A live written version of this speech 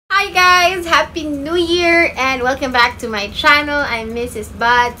Hi guys! Happy New Year and welcome back to my channel. I'm Mrs.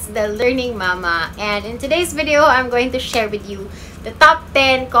 Butts, the Learning Mama. And in today's video, I'm going to share with you the top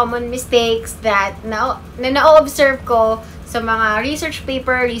 10 common mistakes that na-observe ko sa mga research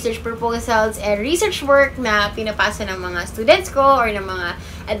paper, research proposals, and research work na pinapasa ng mga students ko or ng mga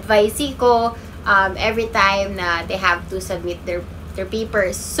advisee ko every time na they have to submit their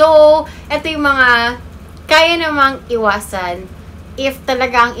papers. So, ito yung mga kaya namang iwasan if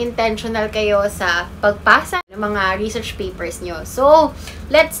talagang intentional kayo sa pagpasa ng mga research papers nyo. So,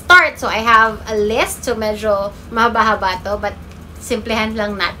 let's start. So, I have a list. So, medyo mahaba-haba to, but simplihan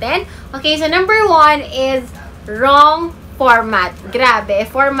lang natin. Okay, so number 1 is wrong format. Grabe,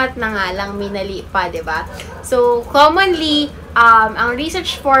 format na nga lang, minali pa, diba? So, commonly, ang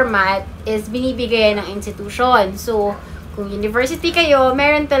research format is binibigay ng institution. So, kung university kayo,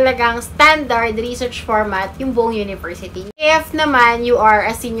 meron talagang standard research format yung buong university. If naman you are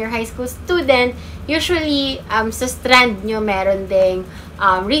a senior high school student, usually sa strand nyo meron ding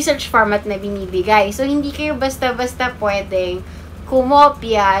research format na binibigay. So, hindi kayo basta-basta pwedeng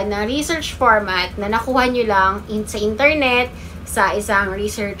kumopya ng research format na nakuha nyo lang sa internet, sa isang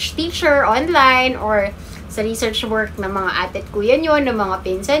research teacher online, or sa research work ng mga ate at kuya nyo, ng mga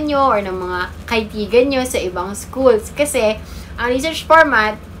pinsan nyo, or ng mga kaibigan nyo sa ibang schools. Kasi, ang research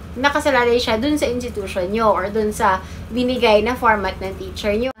format, nakasalalay siya dun sa institution nyo or dun sa binigay na format ng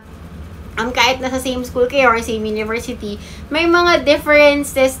teacher nyo. Kahit nasa same school kayo or same university, may mga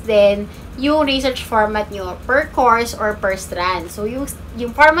differences din yung research format nyo per course or per strand. So, yung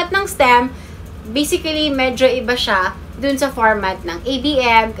format ng STEM, basically, medyo iba siya dun sa format ng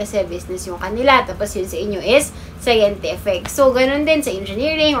ABM kasi business yung kanila. Tapos yun sa inyo is scientific. So, ganun din sa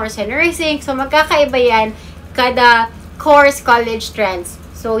engineering or sa nursing. So, magkakaiba yan kada course, college trends.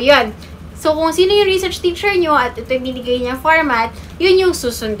 So, yun. So, kung sino yung research teacher nyo at ito yung binigay niya format, yun yung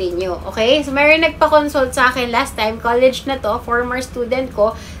susundin nyo. Okay? So, mayroon nagpa-consult sa akin last time, college na to, former student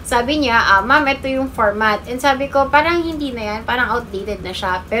ko. Sabi niya, ma'am, ito yung format. And sabi ko, parang hindi na yan, parang outdated na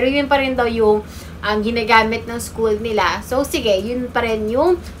siya. Pero yun pa rin daw yung ginagamit ng school nila. So, sige, yun pa rin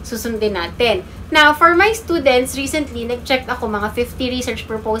yung susundin natin. Now, for my students, recently, nag-check ako, mga 50 research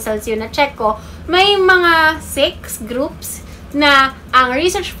proposals yun na-check ko. May mga 6 groups na ang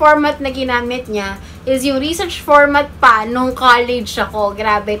research format na ginamit niya is yung research format pa nung college ako.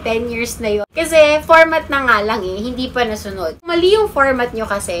 Grabe, 10 years na yun. Kasi format na nga lang hindi pa nasunod. Mali yung format nyo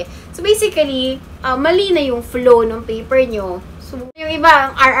kasi. So basically, mali na yung flow ng paper nyo. So yung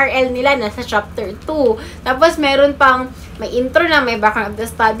iba, ang RRL nila nasa chapter 2. Tapos meron pang may intro na, may background of the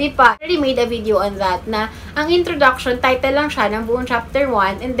study pa. I already made a video on that na ang introduction, title lang siya ng buong chapter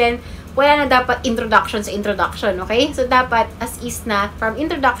 1 and then wala na dapat introduction sa introduction, okay? So, dapat as is na from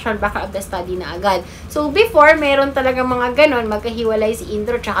introduction, background of the study na agad. So, before, meron talaga mga ganon, magkahiwalay si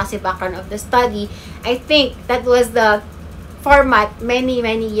intro tsaka si background of the study. I think that was the format many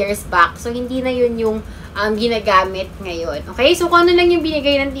years back. So, hindi na yun yung ginagamit ngayon. Okay? So, kung ano lang yung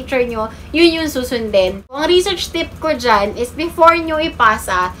binigay ng teacher nyo, yun yung susundin. Ang research tip ko dyan is before nyo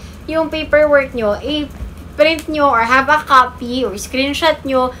ipasa yung paperwork nyo, print nyo or have a copy or screenshot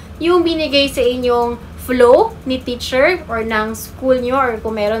nyo yung binigay sa inyong flow ni teacher or ng school nyo or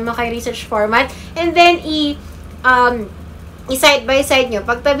kung meron mo kay research format, and then i-side by side nyo.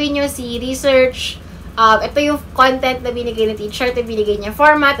 Pagtabi nyo si research, ito yung content na binigay ng teacher, ito binigay niya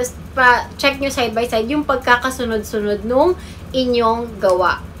format, tapos check nyo side by side yung pagkakasunod-sunod nung inyong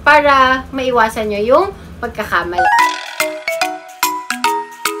gawa para maiwasan nyo yung pagkakamali.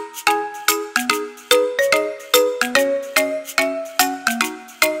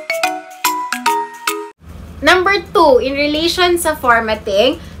 Number 2, in relation sa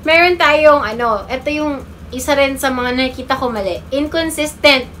formatting, meron tayong, ito yung isa rin sa mga nakikita ko mali.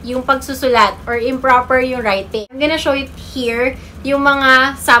 Inconsistent yung pagsusulat or improper yung writing. I'm gonna show it here yung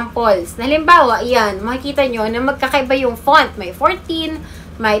mga samples. Halimbawa, yan, makikita nyo na magkakaiba yung font. May 14,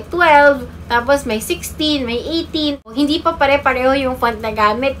 may 12, tapos may 16, may 18. Hindi pa pare-pareho yung font na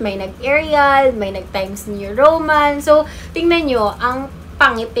gamit. May nag-Arial, may nag-Times New Roman. So, tingnan nyo, ang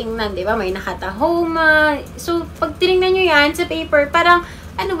pangitingnan, di ba? May nakatahoma. So, pag tinignan nyo yan sa paper, parang,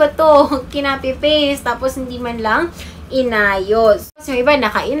 ano ba to? Kinapi-paste, tapos hindi man lang inayos. Tapos yung iba,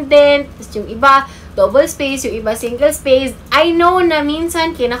 naka-indent, tapos yung iba, double space, yung iba, single space. I know na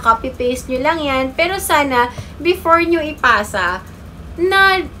minsan, kinaka-copy-paste nyo lang yan, pero sana, before nyo ipasa,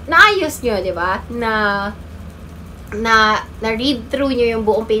 naayos nyo, di ba? Na-read through nyo yung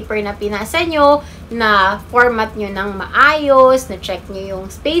buong paper na pinasa nyo, na format nyo ng maayos, na check nyo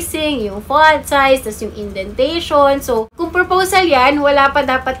yung spacing, yung font size, tas yung indentation. So, kung proposal yan, wala pa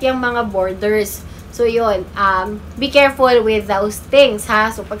dapat yung mga borders. So, yun. Be careful with those things,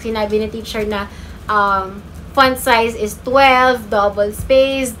 ha? So, pag sinabi ni teacher na font size is 12, double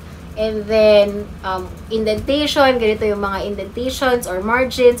spaced, and then indentation, ganito yung mga indentations or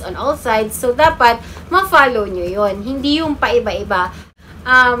margins on all sides. So, dapat ma-follow nyo yun. Hindi yung paiba-iba.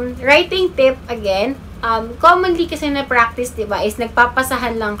 Writing tip, again, commonly kasi na practice, diba, is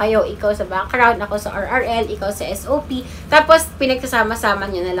nagpapasahan lang kayo. Ikaw sa background, ako sa RRL, ikaw sa SOP, tapos pinagsasama-sama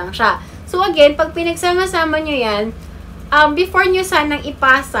nyo na lang siya. So, again, pag pinagsama-sama nyo yan, before nyo sanang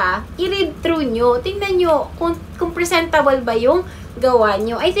ipasa, i-read through nyo. Tingnan nyo kung presentable ba yung gawa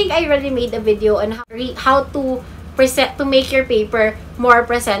nyo. I think I already made a video on how to make your paper more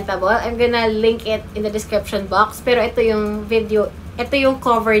presentable. I'm gonna link it in the description box. Pero ito yung video, ito yung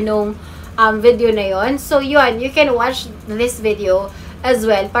cover nung video na yon. So, yun, you can watch this video as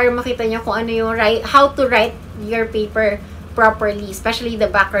well para makita nyo kung ano yung how to write your paper properly, especially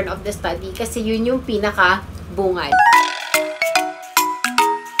the background of the study, kasi yun yung pinaka-bungad.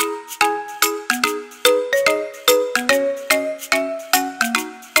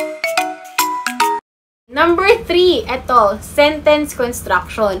 Number 3, ito, sentence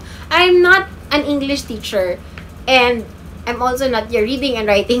construction. I'm not an English teacher, and I'm also not your reading and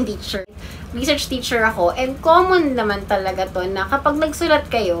writing teacher. Research teacher ako, and common naman talaga to na kapag nagsulat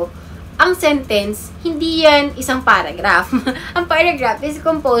kayo, ang sentence, hindi yan isang paragraph. Ang paragraph is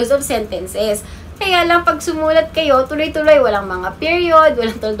composed of sentences. Kaya lang, pag sumulat kayo, tuloy-tuloy, walang mga period,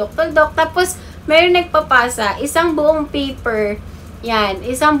 walang tuldok-tuldok, tapos mayroon nagpapasa, isang buong paper, yan,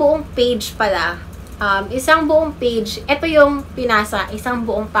 isang buong page pala. Isang buong page, ito yung pinasa, isang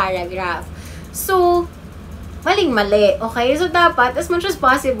buong paragraph. So, maling-mali, okay? So, dapat, as much as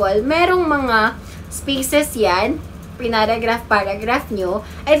possible, merong mga spaces yan, paragraph nyo.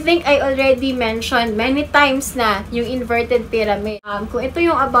 I think I already mentioned many times na yung inverted pyramid. Kung ito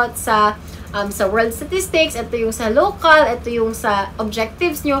yung about sa world statistics, ito yung sa local, ito yung sa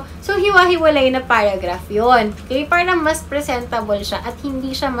objectives nyo. So, hiwa-hiwalay na paragraph yon. Okay? Para mas presentable siya at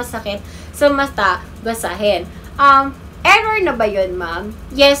hindi siya masakit sa mata basahin. Error na ba yun, ma'am?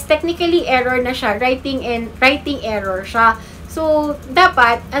 Yes, technically error na siya. Writing error siya. So,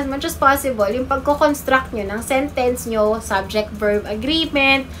 dapat, as much as possible, yung pagko-construct nyo ng sentence nyo, subject-verb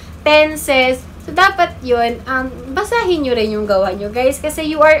agreement, tenses, so dapat yun, basahin nyo rin yung gawa nyo, guys. Kasi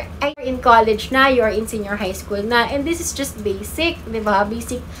you are in college na, you are in senior high school na, and this is just basic, diba?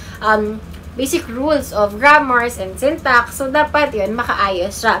 Basic rules of grammars and syntax. So, dapat yun,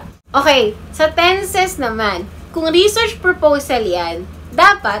 makaayos siya. Okay, sa tenses naman, kung research proposal yan,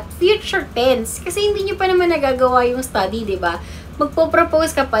 dapat future tense. Kasi hindi nyo pa naman nagagawa yung study, diba?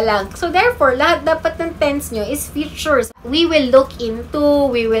 Magpo-propose ka pa lang. So, therefore, lahat dapat ng tense nyo is futures. We will look into,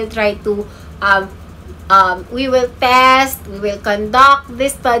 we will try to, we will test, we will conduct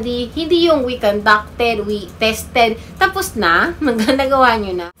this study. Hindi yung we conducted, we tested, tapos na, nagawa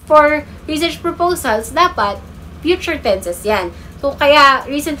nyo na. For research proposals, dapat future tenses yan. So, kaya,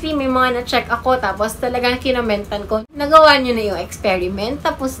 recently, may mga na-check ako, tapos talagang kinomentan ko, nagawa nyo na yung experiment,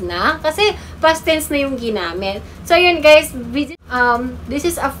 tapos na, kasi past tense na yung ginamit. So, yun guys, this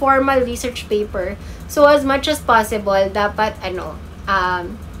is a formal research paper. So, as much as possible, dapat,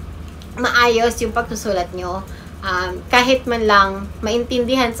 maayos yung pagsusulat nyo. Kahit man lang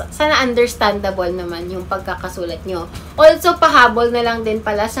maintindihan, sana understandable naman yung pagkakasulat nyo. Also, pahabol na lang din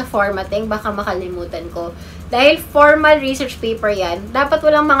pala sa formatting, baka makalimutan ko. Dahil formal research paper yan, dapat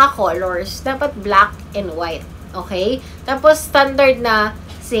walang mga colors. Dapat black and white. Okay? Tapos, standard na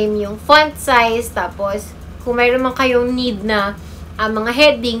same yung font size. Tapos, kung mayroon man kayong need na mga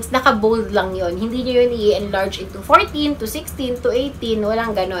headings, naka-bold lang yon. Hindi nyo yun i-enlarge into 14, to 16, to 18.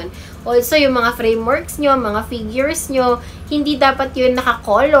 Walang ganon. Also, yung mga frameworks nyo, mga figures nyo, hindi dapat yun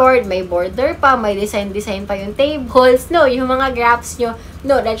naka-colored. May border pa, may design pa yung tables. No, yung mga graphs nyo,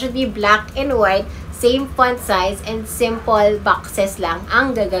 no, that should be black and white. Same font size and simple boxes lang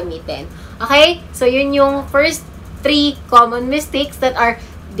ang gagamitin. Okay? So, yun yung first 3 common mistakes that are,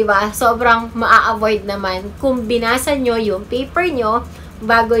 di ba, sobrang maa-avoid naman kung binasa nyo yung paper nyo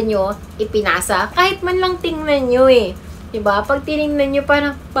bago nyo ipinasa. Kahit man lang tingnan nyo eh. Di ba? Pag tinignan nyo,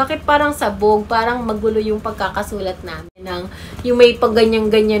 parang, bakit parang sabog, parang magulo yung pagkakasulat namin. Yung may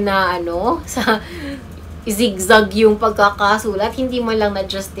pagganyan-ganyan na sa zigzag yung pagkakasulat, hindi mo lang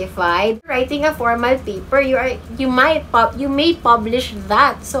na-justified. Writing a formal paper, you may publish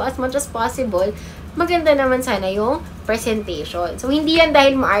that. So, as much as possible, maganda naman sana yung presentation. So, hindi yan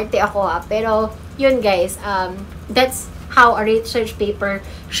dahil maarte ako pero yun guys, that's how a research paper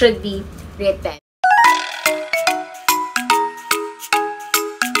should be written.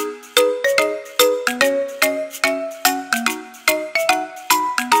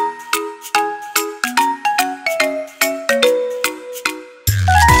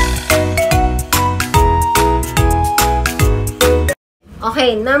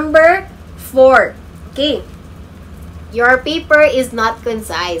 Okay, number 4. Okay. Your paper is not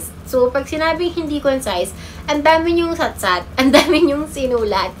concise. So, pag sinabing hindi concise, ang dami yung satsat, ang dami yung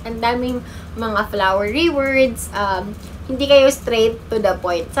sinulat, ang daming mga flowery words, hindi kayo straight to the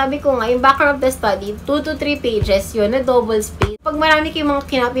point. Sabi ko nga, yung background of the study, 2 to 3 pages, yun, na double space. Pag marami kayong mga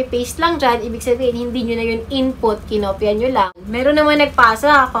kinopy-paste lang dyan, ibig sabihin, hindi nyo na yung input, kinopyan nyo lang. Meron naman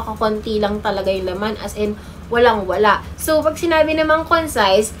nagpasa, kakakunti lang talaga yung laman, as in, walang-wala. So, pag sinabi namang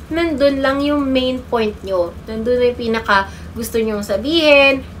concise, nandun lang yung main point nyo. Nandun na yung pinaka gusto nyong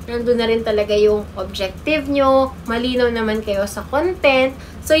sabihin, nandun na rin talaga yung objective nyo, malinaw naman kayo sa content.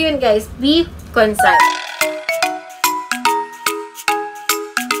 So, yun guys, be concise.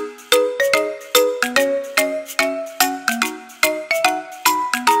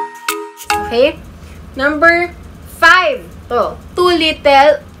 Okay? Number 5. To, too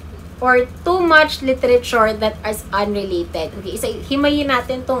little or too much literature that is unrelated. Okay, so himayin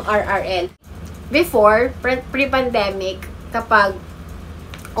natin tong RRL. Before, pre-pandemic, kapag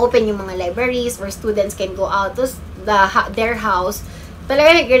open yung mga libraries where students can go out to their house,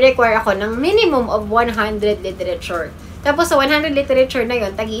 talaga nag-require ako ng minimum of 100 literature. Tapos sa 100 literature na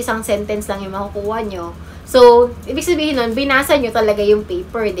yun, tagi-isang sentence lang yung makukuha nyo. So, ibig sabihin nun, binasa nyo talaga yung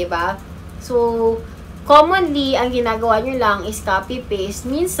paper, di ba? So, commonly, ang ginagawa nyo lang is copy-paste.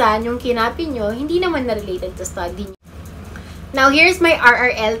 Minsan, yung kinopy nyo, hindi naman na-related sa study nyo. Now, here's my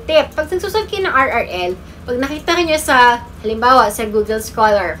RRL tip. Pag nagsusunod kayo ng RRL, pag nakita nyo sa, halimbawa, sa Google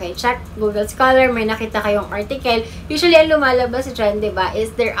Scholar, okay, check Google Scholar, may nakita kayong article, usually, ang lumalabas dyan, diba,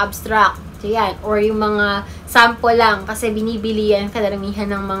 is their abstract. So, yan. Or yung mga sample lang, kasi binibili yan karamihan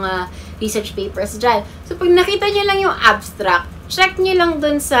ng mga research papers dyan. So, pag nakita nyo lang yung abstract, check nyo lang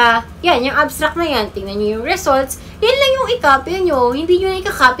dun sa, yan, yung abstract na yan, tingnan nyo yung results, yan lang yung i-copy nyo. Hindi nyo na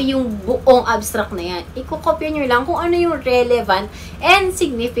i-copy yung buong abstract na yan. I-copy nyo lang kung ano yung relevant and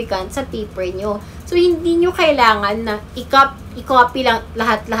significant sa paper nyo. So, hindi nyo kailangan na i-copy lang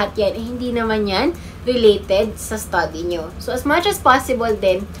lahat-lahat yan. Eh, hindi naman yan related sa study nyo. So, as much as possible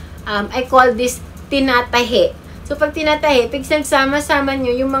din, I call this tinatahi. So, pag tinatahi, pag nagsama-sama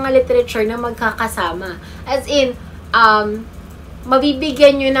nyo yung mga literature na magkakasama. As in,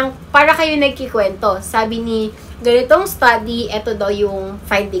 mabibigyan nyo ng, para kayo nagkikwento. Sabi ni ganitong study, eto daw yung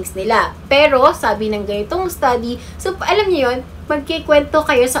findings nila. Pero, sabi ng ganitong study, so alam nyo yun, magkikwento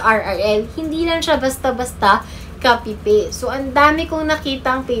kayo sa RRL. Hindi lang siya basta-basta copy-paste. So, ang dami kong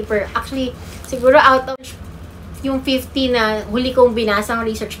nakitang paper. Actually, siguro out of yung 50 na huli kong binasang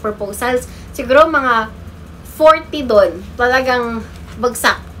research proposals, siguro mga 40 doon, talagang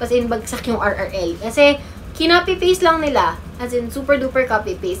bagsak. As in, bagsak yung RRL. Kasi, kinopy-paste lang nila. As in, super-duper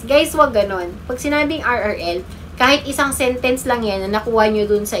copy-paste. Guys, wag ganon. Pag sinabing RRL, kahit isang sentence lang yan na nakuha nyo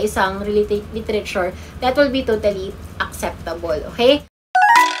dun sa isang related literature, that will be totally acceptable. Okay?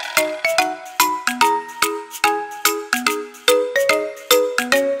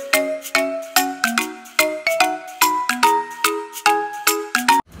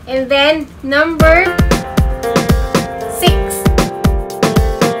 And then, number